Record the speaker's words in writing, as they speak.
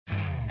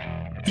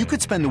You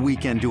could spend the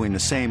weekend doing the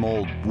same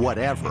old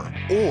whatever,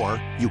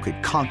 or you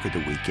could conquer the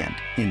weekend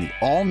in the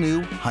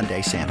all-new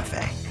Hyundai Santa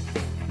Fe.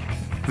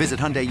 Visit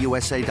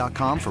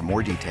HyundaiUSA.com for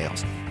more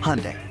details.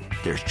 Hyundai,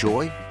 there's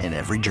joy in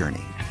every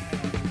journey.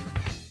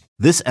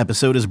 This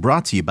episode is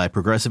brought to you by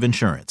Progressive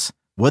Insurance.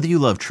 Whether you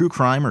love true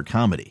crime or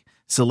comedy,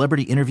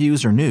 celebrity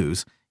interviews or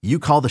news, you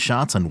call the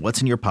shots on what's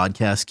in your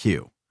podcast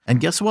queue. And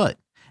guess what?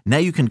 Now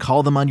you can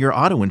call them on your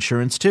auto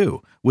insurance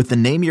too with the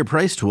Name Your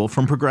Price tool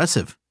from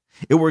Progressive.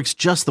 It works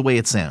just the way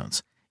it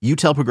sounds. You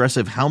tell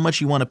Progressive how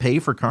much you want to pay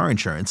for car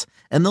insurance,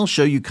 and they'll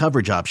show you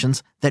coverage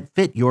options that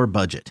fit your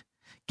budget.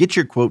 Get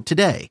your quote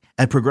today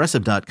at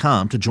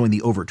Progressive.com to join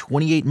the over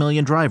 28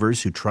 million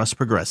drivers who trust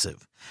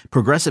Progressive.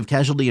 Progressive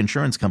Casualty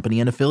Insurance Company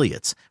and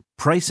Affiliates.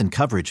 Price and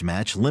coverage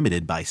match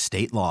limited by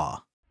state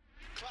law.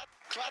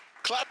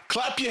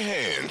 Clap your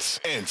hands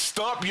and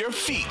stomp your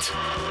feet.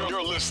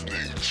 You're listening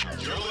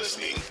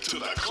to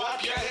the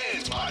Clap Your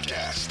Hands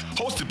podcast,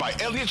 hosted by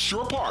Elliot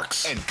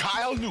Shore-Parks and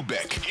Kyle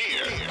Neubeck.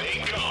 Here they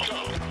go.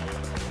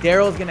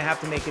 Daryl's going to have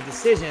to make a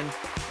decision.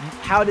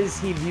 How does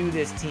he view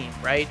this team,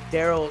 right?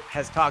 Daryl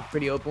has talked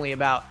pretty openly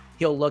about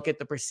he'll look at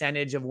the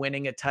percentage of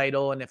winning a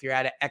title, and if you're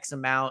at an X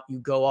amount, you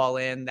go all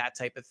in, that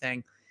type of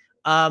thing.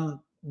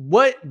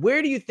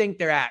 Where do you think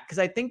they're at? Because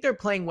I think they're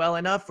playing well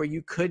enough where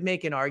you could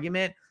make an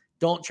argument.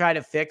 Don't try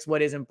to fix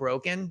what isn't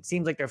broken.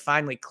 Seems like they're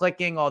finally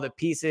clicking. All the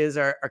pieces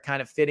are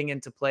kind of fitting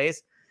into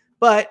place.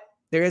 But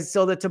there is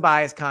still the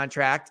Tobias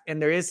contract,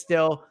 and there is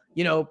still,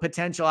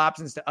 potential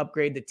options to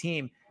upgrade the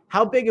team.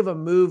 How big of a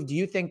move do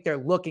you think they're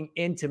looking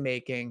into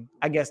making,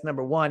 I guess,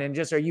 number one? And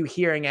just, are you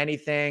hearing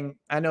anything?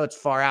 I know it's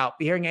far out,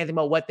 but hearing anything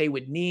about what they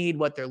would need,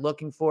 what they're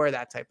looking for,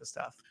 that type of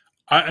stuff?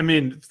 I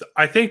mean,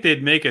 I think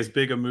they'd make as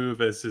big a move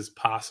as is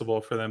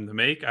possible for them to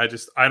make.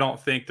 I don't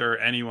think there are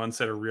any ones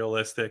that are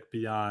realistic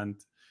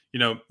beyond,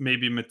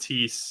 maybe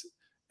Matisse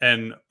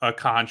and a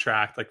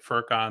contract like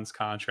Furkan's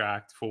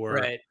contract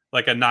for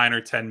like a $9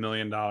 or $10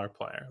 million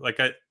player. Like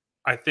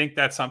I think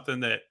that's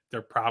something that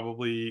they're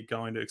probably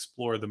going to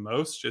explore the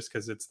most, just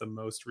because it's the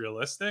most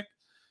realistic.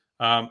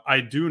 I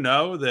do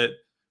know that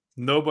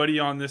nobody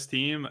on this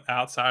team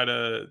outside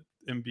of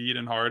Embiid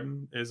and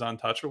Harden is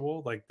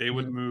untouchable. Like they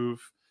would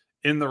move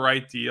in the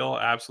right deal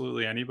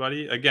absolutely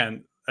anybody.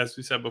 Again, as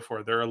we said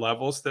before, there are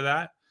levels to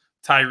that.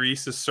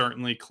 Tyrese is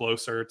certainly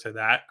closer to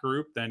that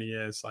group than he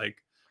is like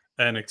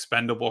an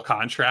expendable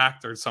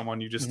contract or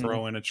someone you just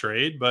throw in a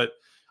trade. But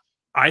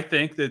I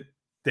think that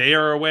they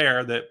are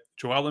aware that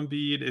Joel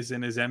Embiid is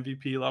in his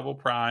MVP level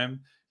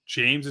prime.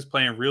 James is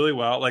playing really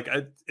well. Like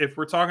if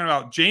we're talking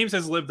about, James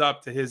has lived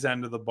up to his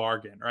end of the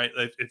bargain, right?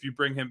 If you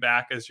bring him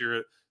back as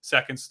your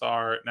second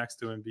star next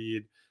to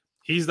Embiid,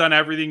 he's done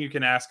everything you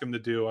can ask him to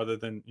do other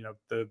than,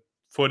 the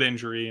foot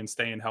injury and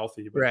staying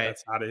healthy, but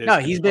that's out of his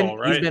control,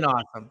 he's been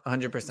awesome,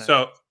 100%.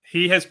 So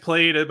he has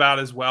played about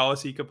as well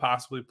as he could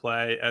possibly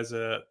play as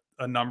a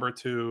number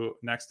two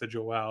next to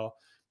Joel.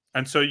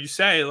 And so you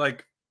say,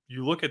 like,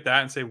 you look at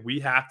that and say, we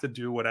have to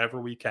do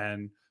whatever we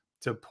can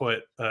to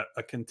put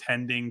a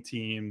contending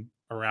team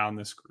around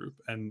this group.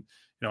 And,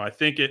 I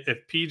think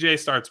if PJ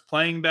starts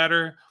playing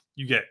better,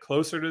 you get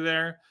closer to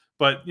there.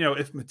 But,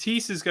 if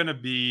Matisse is going to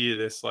be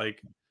this,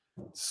 like,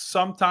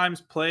 sometimes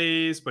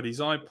plays, but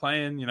he's only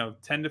playing,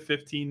 10 to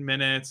 15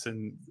 minutes.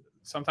 And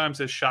sometimes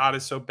his shot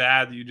is so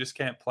bad that you just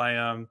can't play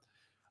him.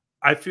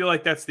 I feel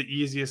like that's the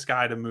easiest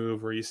guy to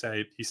move, where you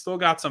say he's still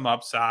got some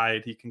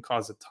upside. He can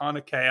cause a ton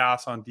of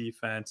chaos on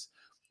defense.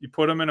 You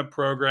put him in a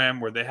program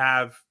where they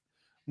have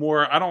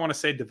more, I don't want to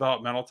say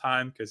developmental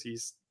time, because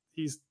he's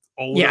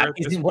older at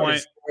this point.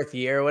 His fourth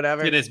year or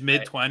whatever. In his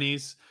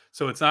mid-20s.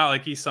 So it's not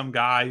like he's some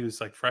guy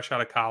who's like fresh out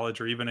of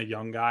college or even a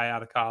young guy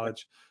out of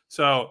college.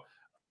 So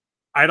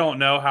I don't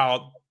know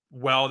how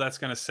well that's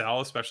going to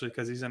sell, especially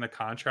because he's in a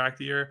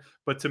contract year.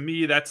 But to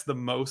me, that's the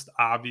most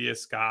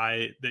obvious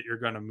guy that you're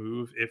going to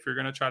move. If you're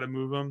going to try to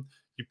move him,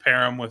 you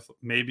pair him with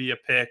maybe a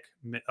pick,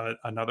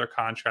 another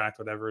contract,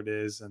 whatever it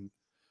is, and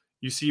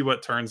you see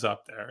what turns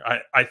up there.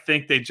 I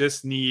think they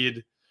just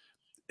need,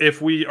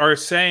 if we are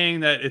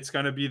saying that it's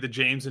going to be the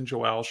James and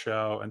Joel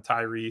show and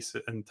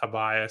Tyrese and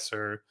Tobias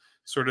are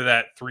sort of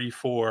that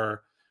 3-4,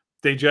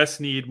 they just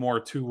need more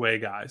two-way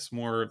guys,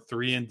 more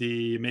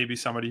 3-and-D, maybe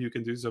somebody who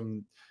can do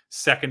some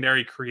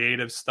secondary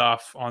creative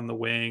stuff on the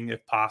wing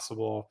if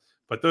possible.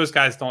 But those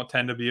guys don't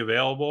tend to be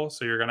available,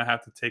 so you're going to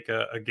have to take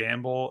a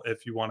gamble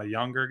if you want a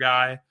younger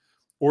guy,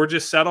 or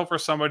just settle for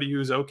somebody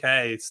who's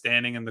okay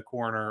standing in the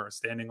corner or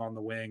standing on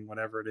the wing,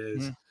 whatever it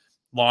is,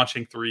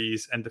 launching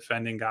threes and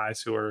defending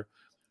guys who are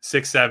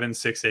 6'7",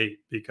 6'8",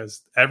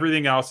 because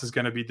everything else is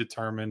going to be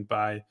determined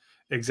by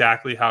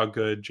exactly how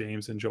good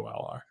James and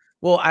Joel are.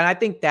 Well, and I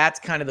think that's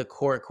kind of the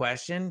core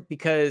question,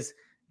 because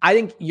I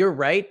think you're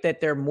right that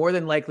they're more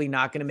than likely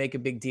not going to make a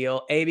big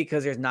deal.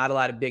 Because there's not a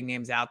lot of big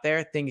names out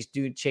there. Things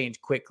do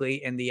change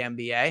quickly in the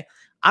NBA.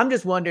 I'm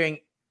just wondering,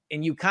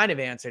 and you kind of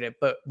answered it,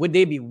 but would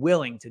they be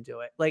willing to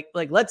do it? Like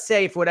let's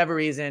say for whatever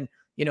reason,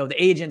 the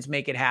agents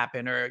make it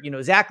happen, or,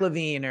 Zach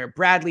LaVine or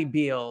Bradley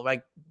Beal,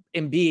 like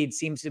Embiid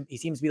seems to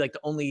be like the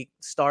only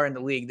star in the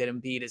league that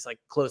Embiid is like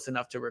close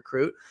enough to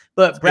recruit.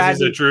 But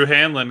Bradley is a Drew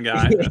Hanlon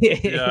guy.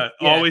 Yeah.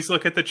 Always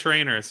look at the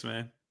trainers,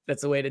 man.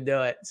 That's the way to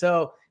do it.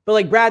 So, but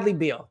like Bradley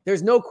Beal,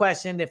 there's no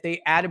question if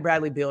they added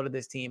Bradley Beal to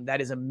this team,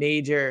 that is a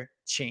major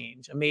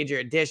change, a major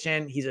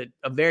addition. He's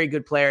a very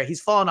good player.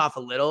 He's fallen off a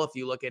little. If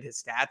you look at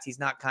his stats, he's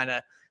not kind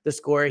of the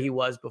scorer he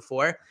was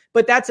before,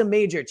 but that's a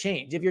major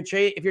change. If you're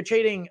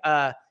trading,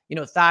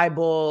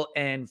 Thibault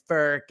and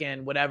Furk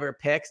and whatever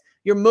picks,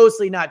 you're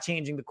mostly not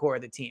changing the core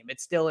of the team.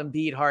 It's still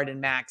Embiid,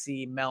 Harden,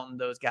 Maxey, Melton,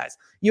 those guys.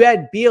 You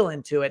add Beal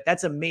into it,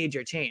 that's a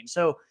major change.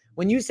 So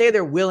when you say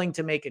they're willing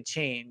to make a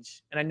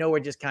change, and I know we're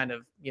just kind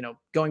of,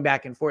 going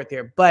back and forth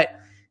here, but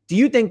do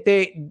you think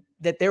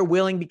that they're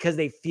willing because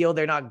they feel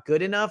they're not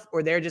good enough,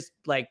 or they're just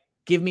like,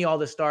 give me all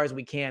the stars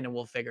we can and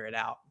we'll figure it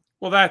out?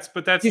 Well, that's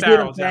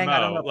Daryl's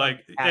MO.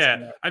 Like,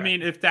 yeah, I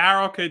mean, if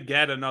Daryl could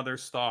get another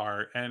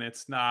star and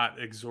it's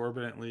not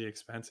exorbitantly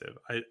expensive,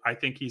 I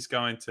think he's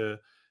going to.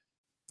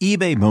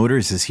 eBay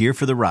Motors is here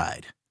for the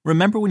ride.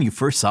 Remember when you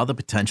first saw the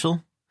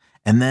potential?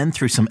 And then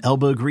through some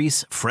elbow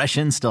grease, fresh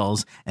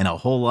installs, and a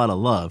whole lot of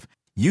love,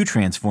 you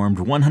transformed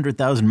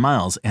 100,000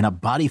 miles and a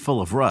body full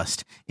of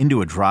rust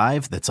into a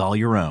drive that's all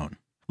your own.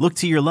 Look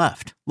to your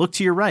left. Look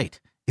to your right.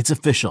 It's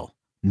official.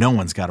 No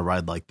one's got a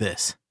ride like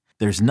this.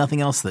 There's nothing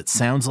else that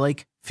sounds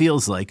like,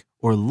 feels like,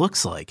 or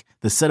looks like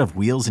the set of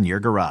wheels in your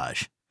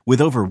garage.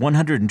 With over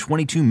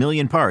 122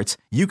 million parts,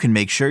 you can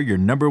make sure your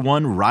number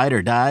one ride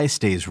or die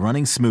stays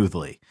running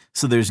smoothly.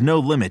 So there's no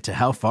limit to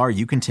how far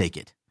you can take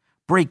it.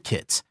 Brake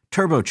kits,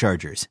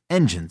 turbochargers,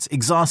 engines,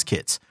 exhaust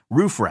kits,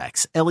 roof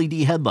racks, LED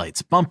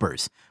headlights,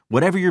 bumpers,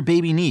 whatever your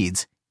baby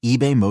needs,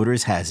 eBay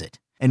Motors has it.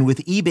 And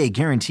with eBay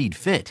Guaranteed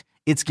Fit,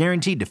 it's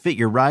guaranteed to fit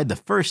your ride the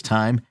first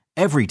time,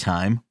 every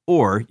time,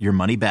 or your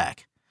money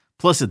back.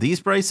 Plus, at these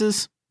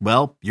prices,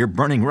 well, you're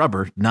burning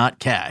rubber, not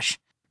cash.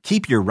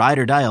 Keep your ride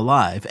or die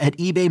alive at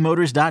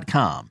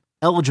ebaymotors.com.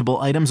 Eligible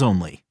items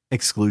only.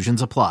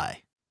 Exclusions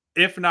apply.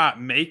 If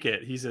not make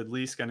it, he's at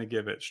least going to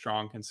give it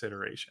strong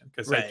consideration.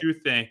 Because Right. I do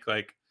think,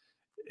 like,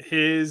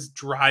 his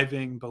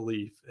driving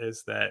belief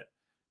is that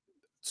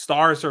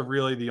stars are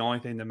really the only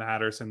thing that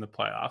matters in the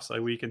playoffs.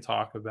 Like, we can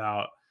talk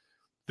about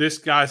this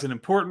guy's an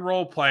important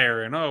role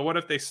player, and what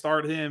if they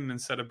start him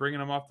instead of bringing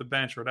him off the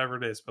bench or whatever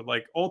it is. But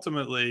like,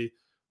 ultimately,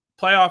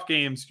 playoff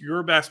games,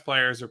 your best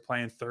players are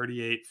playing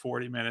 38,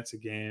 40 minutes a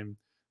game,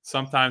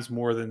 sometimes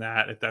more than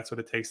that, if that's what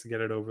it takes to get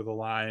it over the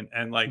line.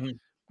 And like,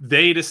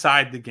 they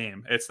decide the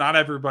game. It's not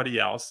everybody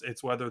else.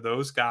 It's whether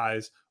those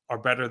guys are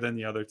better than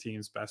the other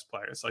team's best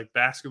players. Like,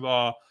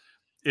 basketball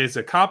is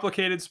a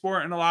complicated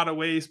sport in a lot of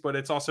ways, but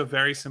it's also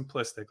very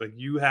simplistic. Like,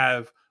 you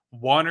have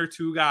one or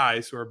two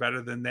guys who are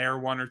better than their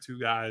one or two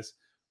guys.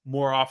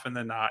 More often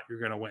than not, you're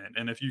going to win.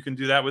 And if you can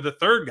do that with a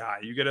third guy,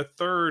 you get a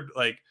third,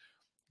 like,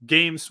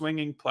 game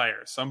swinging player,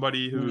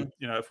 somebody who,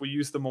 if we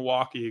use the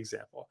Milwaukee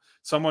example,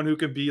 someone who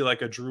could be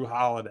like a Drew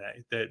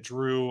Holiday, that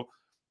Drew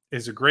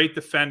is a great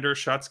defender,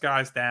 shuts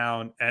guys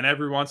down, and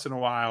every once in a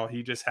while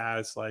he just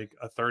has like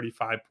a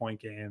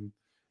 35-point game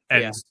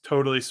and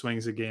totally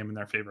swings a game in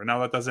their favor. Now,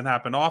 that doesn't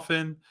happen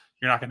often.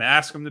 You're not going to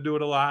ask him to do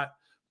it a lot,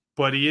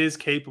 but he is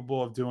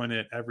capable of doing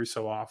it every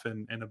so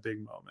often in a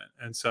big moment.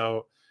 And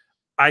so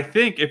I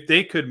think if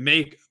they could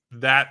make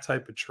that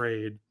type of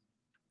trade,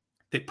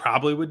 they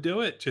probably would do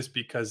it, just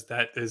because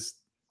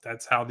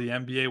that's how the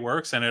NBA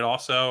works. And it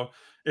also,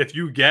 if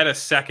you get a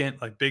second,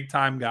 like, big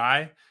time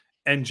guy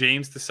and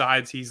James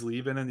decides he's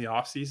leaving in the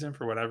offseason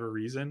for whatever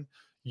reason,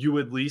 you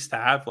at least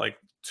have like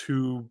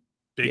two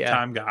big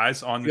time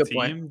guys on the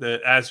team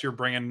that, as you're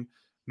bringing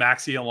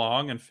Maxey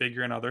along and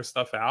figuring other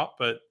stuff out.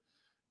 But,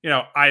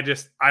 I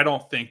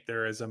don't think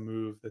there is a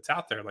move that's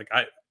out there. Like,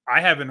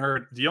 I haven't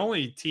heard. The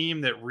only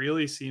team that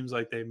really seems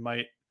like they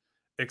might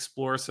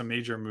explore some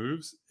major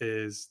moves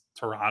is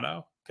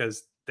Toronto,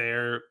 because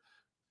they're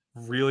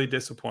really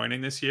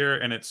disappointing this year,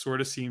 and it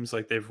sort of seems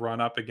like they've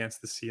run up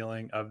against the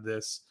ceiling of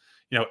this.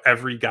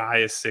 Every guy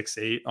is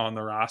 6'8" on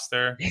the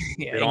roster.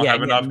 They don't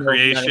have enough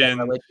creation.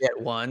 Legit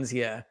ones,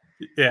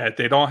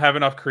 they don't have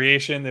enough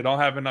creation. They don't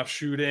have enough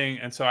shooting,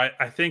 and so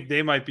I think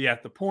they might be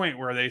at the point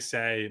where they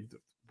say,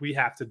 we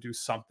have to do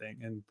something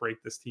and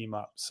break this team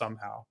up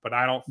somehow. But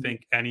I don't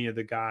think any of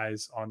the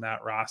guys on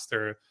that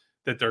roster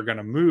that they're going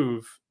to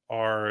move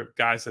are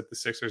guys that the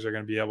Sixers are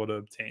going to be able to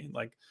obtain.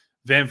 Like,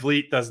 Van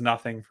Vliet does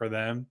nothing for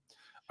them.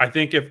 I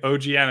think if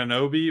OG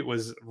Anunoby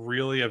was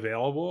really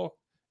available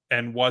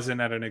and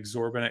wasn't at an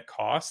exorbitant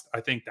cost,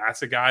 I think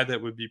that's a guy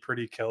that would be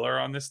pretty killer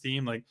on this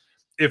team. Like,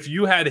 if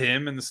you had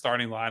him in the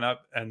starting lineup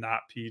and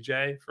not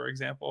PJ, for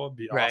example, it'd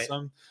be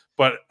awesome.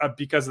 But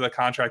because of the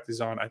contract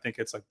he's on, I think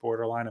it's like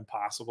borderline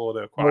impossible to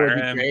acquire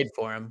him. Trade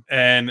for him.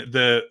 And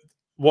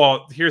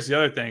here's the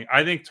other thing.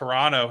 I think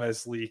Toronto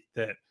has leaked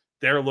that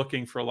they're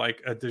looking for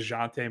like a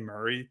DeJounte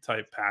Murray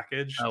type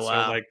package. Oh,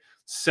 wow. So like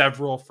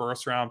several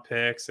first round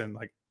picks. And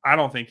like, I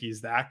don't think he's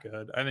that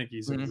good. I think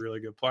he's a really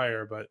good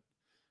player, but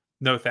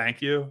no,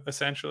 thank you,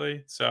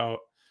 essentially. So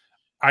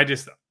I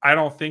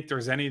don't think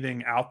there's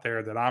anything out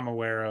there that I'm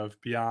aware of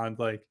beyond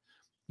like,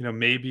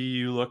 maybe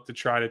you look to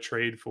try to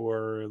trade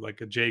for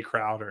like a Jay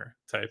Crowder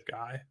type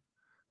guy.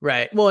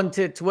 Right. Well, and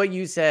to what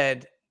you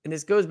said, and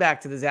this goes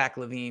back to the Zach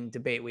LaVine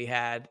debate we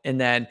had. And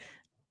then,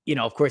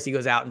 of course he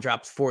goes out and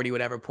drops 40,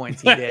 whatever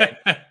points he did.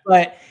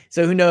 But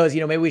so who knows,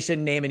 maybe we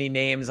shouldn't name any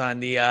names on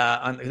the,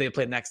 on who they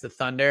played next to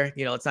Thunder.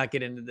 Let's not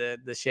get into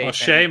the Shea. Well,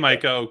 Shea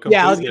might go completely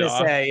Yeah, I was going to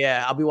off. say,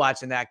 I'll be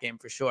watching that game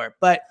for sure.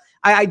 But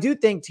I do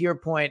think, to your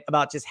point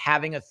about just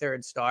having a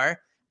third star,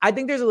 I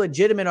think there's a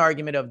legitimate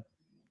argument of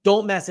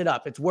don't mess it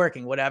up. It's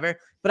working, whatever.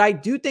 But I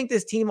do think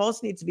this team also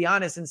needs to be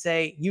honest and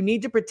say, you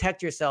need to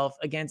protect yourself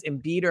against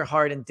Embiid or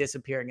Harden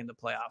disappearing in the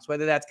playoffs,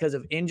 whether that's because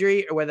of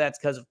injury or whether that's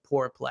because of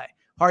poor play.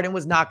 Harden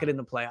was not good in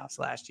the playoffs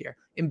last year.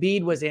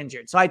 Embiid was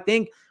injured. So I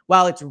think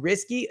while it's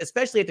risky,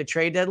 especially at the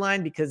trade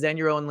deadline, because then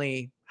you're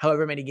only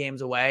however many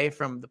games away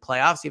from the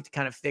playoffs, you have to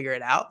kind of figure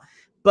it out.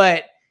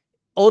 But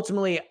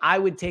ultimately, I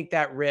would take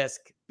that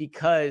risk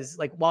because,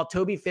 like, while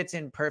Toby fits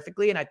in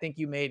perfectly, and I think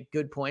you made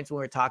good points when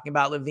we were talking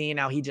about LaVine,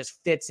 how he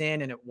just fits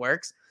in and it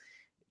works.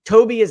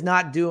 Toby is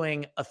not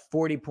doing a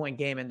 40-point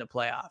game in the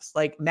playoffs.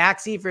 Like,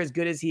 Maxey, for as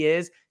good as he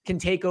is, can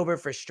take over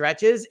for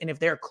stretches. And if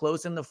they're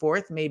close in the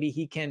fourth, maybe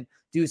he can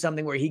do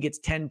something where he gets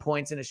 10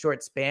 points in a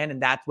short span,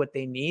 and that's what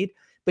they need.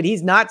 But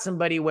he's not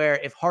somebody where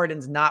if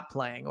Harden's not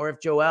playing or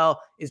if Joel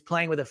is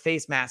playing with a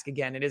face mask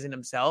again, it isn't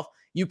himself,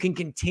 you can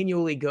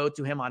continually go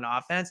to him on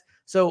offense.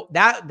 So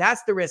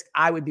that's the risk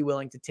I would be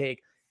willing to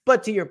take.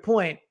 But to your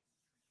point,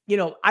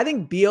 I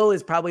think Beal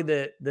is probably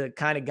the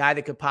kind of guy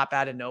that could pop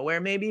out of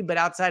nowhere maybe. But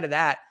outside of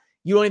that,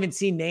 you don't even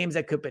see names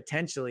that could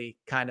potentially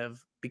kind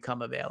of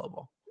become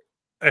available.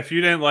 If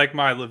you didn't like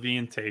my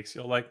LaVine takes,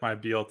 you'll like my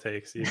Beal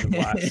takes even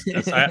less.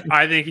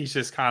 I think he's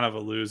just kind of a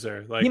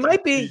loser. Like, he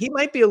might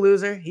be a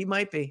loser. He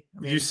might be.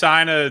 You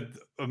sign a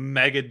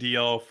mega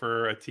deal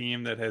for a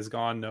team that has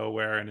gone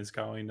nowhere and is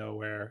going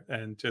nowhere,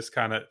 and just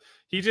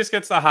he just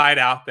gets to hide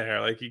out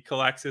there. Like, he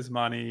collects his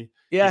money.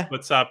 Yeah. He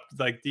puts up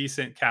like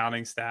decent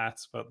counting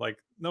stats, but like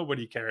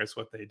nobody cares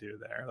what they do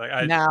there.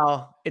 Like,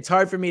 now it's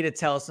hard for me to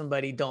tell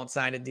somebody don't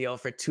sign a deal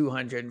for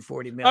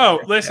 $240 million. Oh,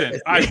 listen,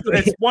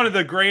 it's one of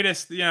the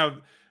greatest,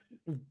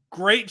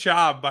 great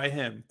job by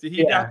him.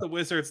 He got the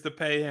Wizards to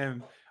pay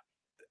him.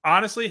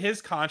 Honestly,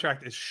 his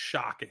contract is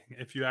shocking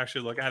if you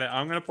actually look at it.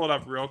 I'm going to pull it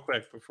up real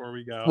quick before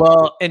we go.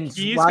 Well, and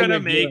he's going to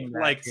make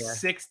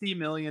 $60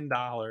 million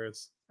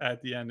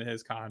at the end of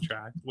his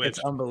contract, which it's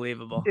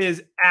unbelievable.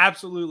 Is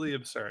absolutely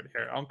absurd.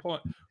 Here, I'm pulling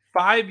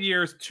 5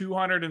 years,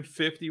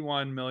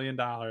 $251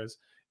 million.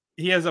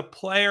 He has a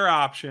player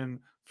option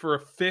for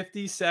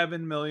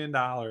 $57 million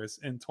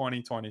in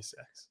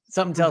 2026.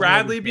 Something tells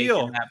Bradley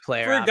Beal, that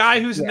player for a guy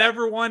who's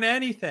never won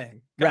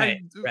anything.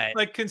 Right.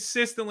 Like,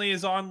 consistently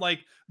is on like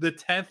the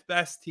 10th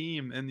best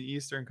team in the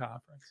Eastern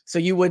Conference. So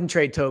you wouldn't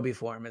trade Toby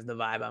for him is the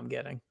vibe I'm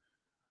getting.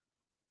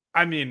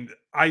 I mean,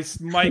 I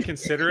might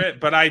consider it,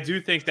 but I do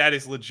think that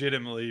is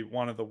legitimately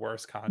one of the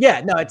worst contracts.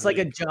 Yeah, no, it's like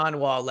a John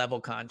Wall level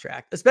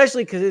contract,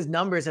 especially because his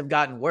numbers have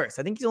gotten worse.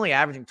 I think he's only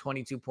averaging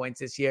 22 points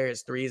this year.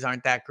 His threes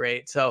aren't that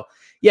great. So,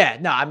 yeah,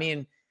 no, I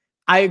mean,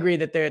 I agree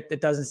that there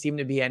doesn't seem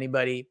to be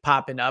anybody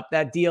popping up.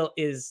 That deal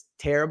is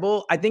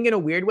terrible. I think in a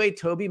weird way,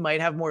 Toby might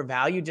have more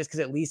value just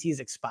because at least he's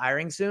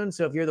expiring soon.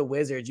 So if you're the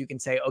Wizards, you can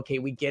say, okay,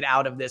 we get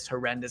out of this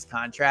horrendous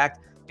contract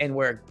and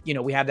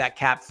we have that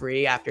cap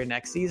free after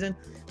next season.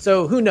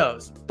 So who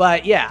knows?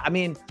 But yeah, I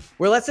mean,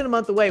 we're less than a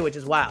month away, which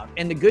is wild.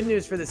 And the good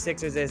news for the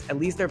Sixers is at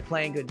least they're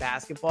playing good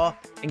basketball,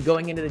 and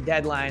going into the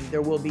deadline,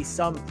 there will be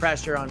some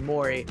pressure on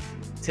Morey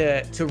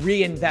to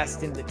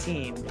reinvest in the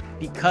team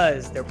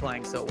because they're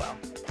playing so well.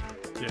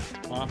 Yeah,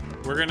 well,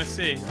 we're going to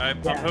see.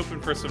 I'm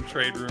hoping for some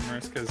trade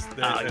rumors because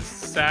as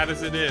sad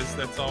as it is,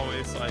 that's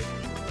always like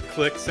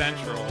click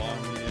central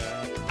on the...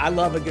 I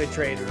love a good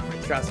trade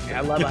rumor. Trust me.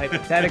 I love a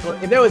hypothetical.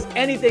 If there was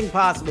anything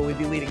possible, we'd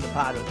be leading the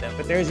pod with them.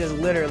 But there's just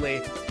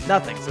literally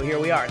nothing. So here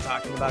we are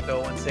talking about the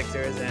 0-1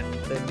 Sixers and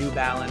the New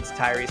Balance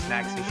Tyrese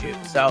Maxey shoe.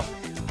 So